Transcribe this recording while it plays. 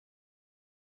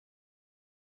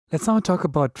Let's now talk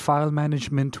about file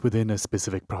management within a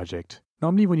specific project.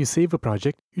 Normally when you save a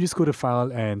project, you just go to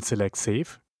File and select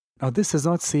Save. Now this does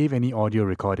not save any audio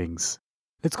recordings.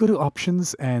 Let's go to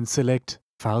Options and select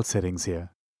File Settings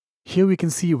here. Here we can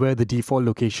see where the default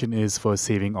location is for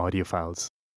saving audio files.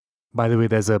 By the way,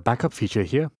 there's a backup feature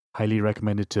here. Highly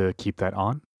recommended to keep that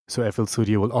on. So FL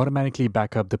Studio will automatically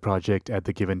back up the project at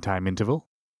the given time interval.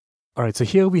 Alright, so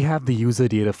here we have the user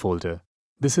data folder.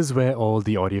 This is where all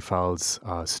the audio files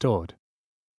are stored.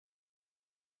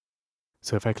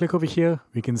 So if I click over here,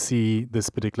 we can see this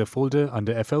particular folder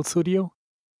under FL Studio.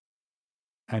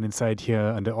 And inside here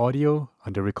under Audio,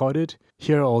 under Recorded,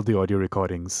 here are all the audio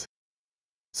recordings.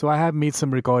 So I have made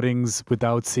some recordings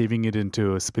without saving it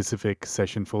into specific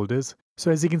session folders.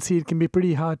 So as you can see, it can be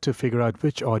pretty hard to figure out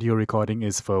which audio recording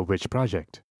is for which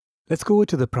project. Let's go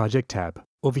to the Project tab.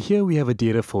 Over here we have a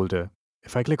data folder.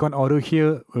 If I click on Auto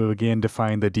here, we'll again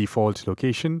define the default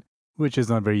location, which is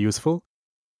not very useful.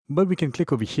 But we can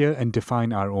click over here and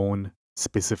define our own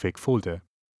specific folder.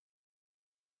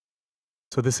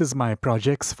 So this is my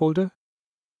Projects folder.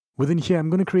 Within here, I'm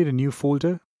going to create a new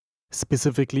folder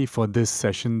specifically for this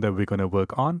session that we're going to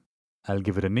work on. I'll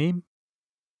give it a name.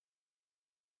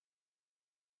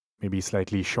 Maybe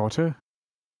slightly shorter.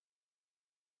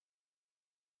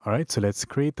 All right, so let's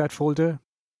create that folder.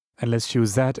 And let's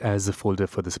choose that as the folder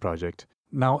for this project.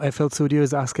 Now FL Studio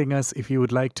is asking us if you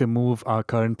would like to move our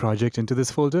current project into this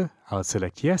folder. I'll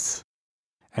select yes.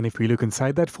 And if we look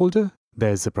inside that folder,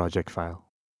 there's the project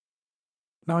file.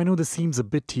 Now I know this seems a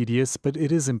bit tedious, but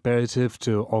it is imperative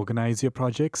to organize your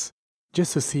projects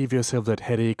just to save yourself that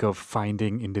headache of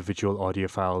finding individual audio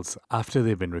files after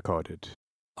they've been recorded.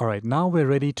 Alright, now we're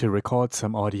ready to record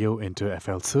some audio into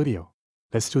FL Studio.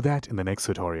 Let's do that in the next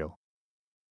tutorial.